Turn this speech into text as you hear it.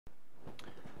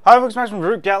Hi folks, Max from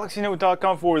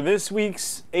GalaxyNote.com for this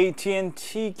week's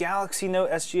AT&T Galaxy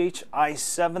Note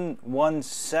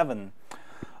SGH-i717.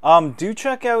 Do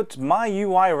check out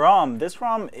MIUI ROM. This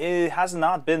ROM has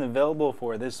not been available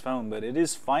for this phone, but it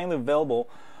is finally available.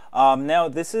 Now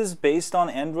this is based on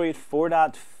Android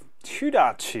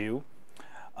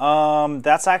 4.2.2.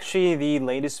 That's actually the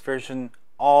latest version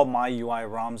all MIUI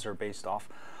ROMs are based off.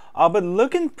 But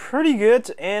looking pretty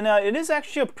good, and it is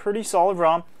actually a pretty solid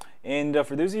ROM. And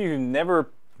for those of you who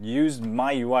never used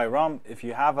MIUI ROM, if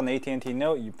you have an AT&T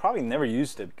Note, you probably never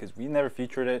used it because we never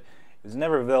featured it. It was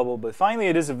never available, but finally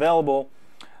it is available.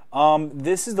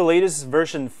 This is the latest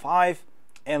version 5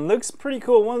 and looks pretty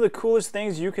cool. One of the coolest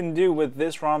things you can do with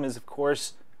this ROM is, of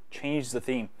course, change the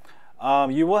theme.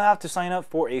 You will have to sign up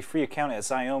for a free account at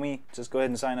Xiaomi. Just go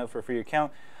ahead and sign up for a free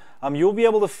account. You'll be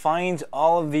able to find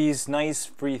all of these nice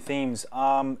free themes.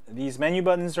 These menu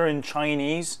buttons are in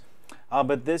Chinese.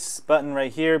 But this button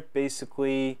right here,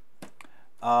 basically,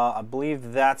 I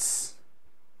believe that's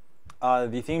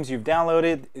the themes you've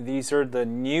downloaded. These are the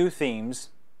new themes,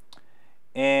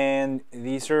 and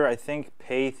these are, I think,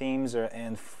 pay themes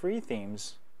and free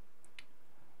themes.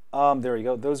 There we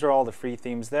go. Those are all the free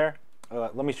themes there.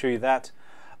 Let me show you that.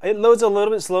 It loads a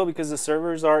little bit slow because the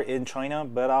servers are in China,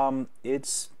 but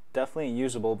it's definitely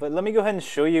usable. But let me go ahead and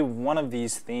show you one of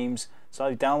these themes. So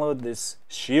I download this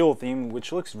Shield theme,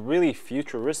 which looks really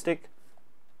futuristic.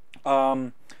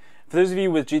 For those of you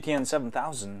with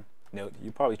SGH-i717 Note,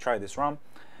 you probably tried this ROM.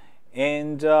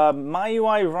 And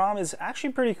MIUI ROM is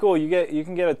actually pretty cool. You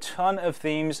can get a ton of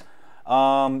themes.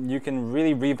 You can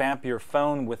really revamp your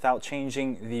phone without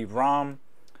changing the ROM.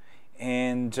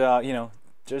 And you know,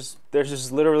 there's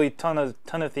just literally ton of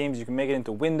themes. You can make it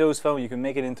into Windows Phone. You can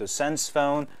make it into Sense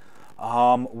Phone.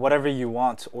 Whatever you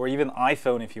want, or even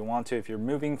iPhone if you want to, if you're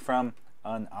moving from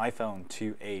an iPhone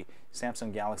to a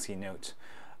Samsung Galaxy Note.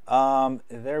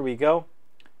 There we go.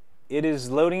 It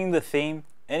is loading the theme,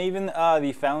 and even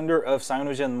the founder of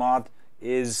CyanogenMod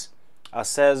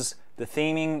says the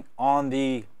theming on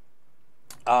the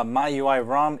MIUI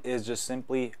ROM is just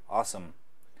simply awesome.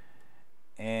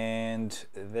 And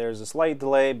there's a slight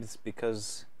delay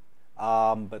because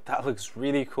but that looks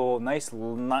really cool. Nice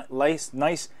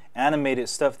animated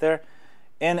stuff there,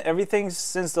 and everything,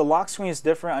 since the lock screen is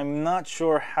different, I'm not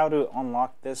sure how to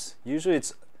unlock this. Usually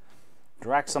it's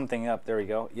drag something up. There we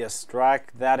go. Yes,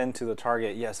 drag that into the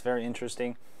target. Yes, very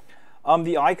interesting.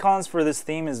 The icons for this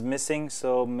theme is missing,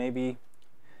 so maybe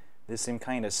this theme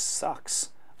kind of sucks.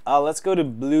 Let's go to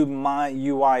Blue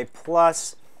MIUI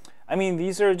Plus. I mean,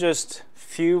 these are just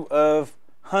few of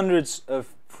hundreds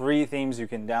of free themes you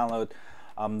can download.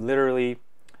 Literally,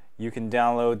 you can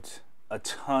download a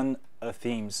ton of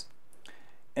themes.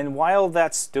 And while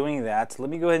that's doing that, let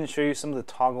me go ahead and show you some of the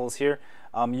toggles here.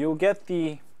 You'll get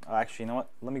the, actually, you know what?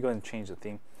 Let me go ahead and change the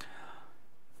theme.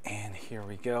 And here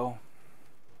we go.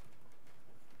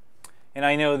 And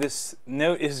I know this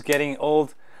Note is getting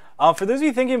old. For those of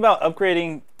you thinking about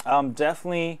upgrading,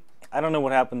 definitely, I don't know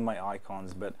what happened to my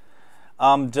icons, but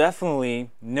definitely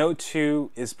Note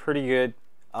 2 is pretty good.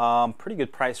 Pretty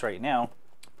good price right now.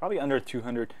 Probably under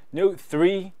 200. Note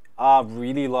 3,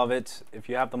 really love it. If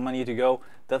you have the money to go,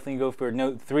 definitely go for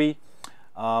Note 3.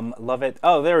 Love it.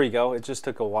 Oh, there we go. It just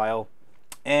took a while.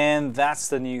 And that's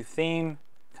the new theme.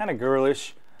 Kind of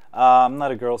girlish. I'm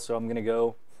not a girl, so I'm gonna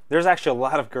go. There's actually a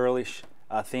lot of girlish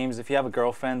themes. If you have a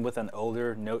girlfriend with an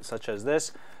older Note such as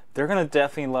this, they're gonna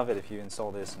definitely love it if you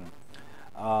install this.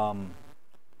 And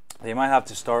they might have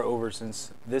to start over,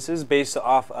 since this is based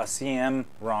off a CM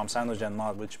ROM,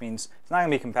 CyanogenMod, which means it's not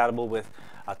going to be compatible with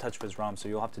TouchWiz ROM, so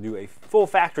you'll have to do a full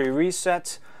factory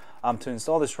reset to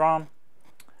install this ROM.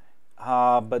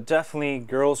 But definitely,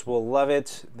 girls will love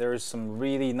it. There's some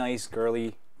really nice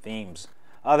girly themes.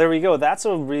 There we go. That's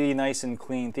a really nice and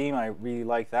clean theme. I really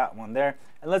like that one there.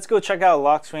 And let's go check out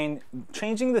lock screen.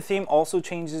 Changing the theme also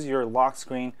changes your lock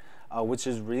screen, which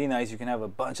is really nice. You can have a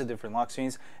bunch of different lock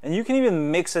screens, and you can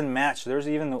even mix and match. There's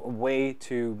even a way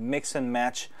to mix and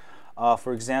match.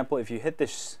 For example, if you hit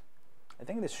this, I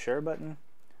think this share button,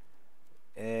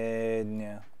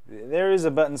 no, there is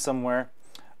a button somewhere.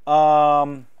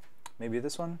 Maybe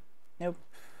this one? Nope.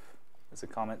 That's a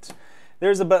comment.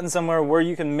 There's a button somewhere where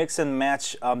you can mix and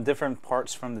match different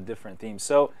parts from the different themes.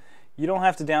 So you don't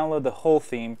have to download the whole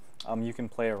theme. You can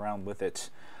play around with it.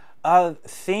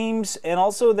 Themes, and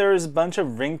also there's a bunch of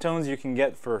ringtones you can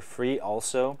get for free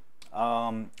also.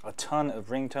 A ton of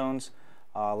ringtones.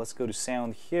 Let's go to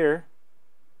sound here,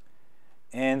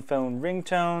 and phone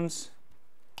ringtones,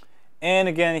 and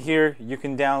again here you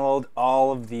can download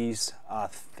all of these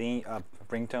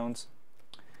ringtones.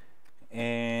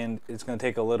 and it's going to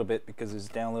take a little bit because it's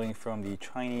downloading from the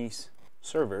Chinese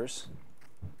servers.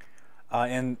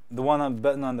 And the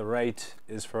button on the right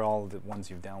is for all the ones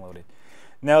you've downloaded.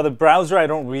 Now the browser, I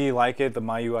don't really like it, the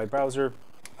MIUI browser,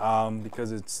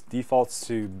 because it defaults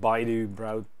to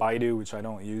Baidu, which I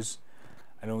don't use.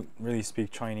 I don't really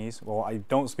speak Chinese. Well, I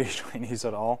don't speak Chinese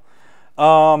at all.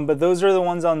 But those are the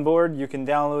ones on board. You can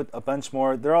download a bunch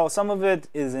more. Some of it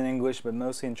is in English, but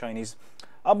mostly in Chinese.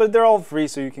 But they're all free,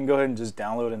 so you can go ahead and just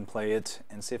download and play it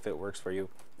and see if it works for you.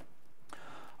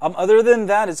 Other than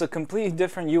that, it's a completely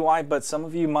different UI, but some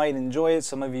of you might enjoy it,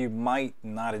 some of you might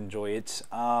not enjoy it.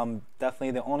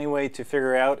 Definitely the only way to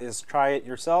figure out is try it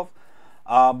yourself.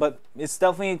 But it's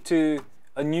definitely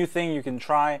a new thing you can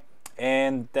try,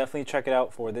 and definitely check it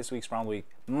out for this week's ROM Week.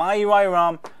 MIUI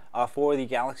ROM for the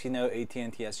Galaxy Note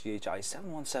AT&T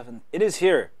SGH-i717. It is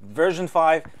here, version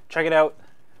 5. Check it out.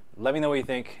 Let me know what you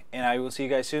think, and I will see you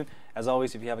guys soon. As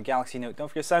always, if you have a Galaxy Note, don't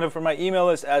forget to sign up for my email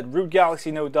list at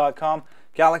rootgalaxynote.com.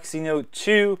 Galaxy Note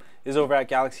 2 is over at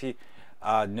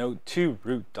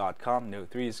galaxynote2root.com. Note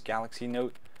 3 is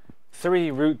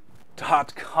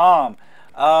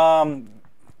galaxynote3root.com.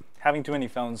 Having too many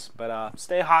phones, but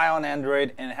stay high on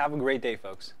Android and have a great day,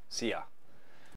 folks. See ya.